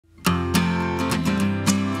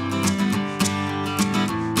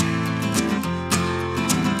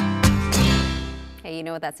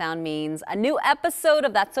know what that sound means. A new episode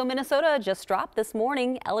of That's So Minnesota just dropped this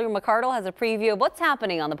morning. Ellie McCardle has a preview of what's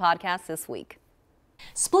happening on the podcast this week.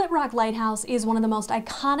 Split Rock Lighthouse is one of the most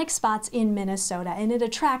iconic spots in Minnesota, and it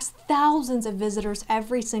attracts thousands of visitors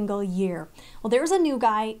every single year. Well, there's a new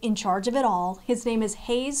guy in charge of it all. His name is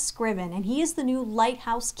Scriven, and he is the new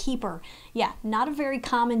lighthouse keeper. Yeah, not a very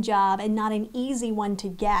common job and not an easy one to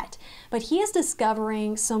get, but he is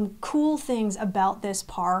discovering some cool things about this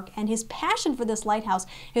park, and his passion for this lighthouse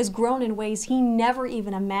has grown in ways he never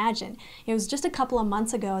even imagined. It was just a couple of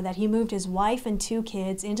months ago that he moved his wife and 2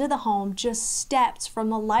 kids into the home just steps from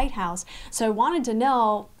the lighthouse. So I wanted to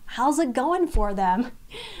know, how's it going for them?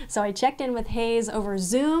 So I checked in with Hayes over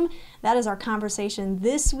Zoom. That is our conversation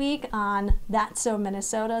this week on That's So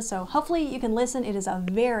Minnesota. So hopefully you can listen. It is a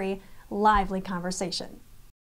very lively conversation.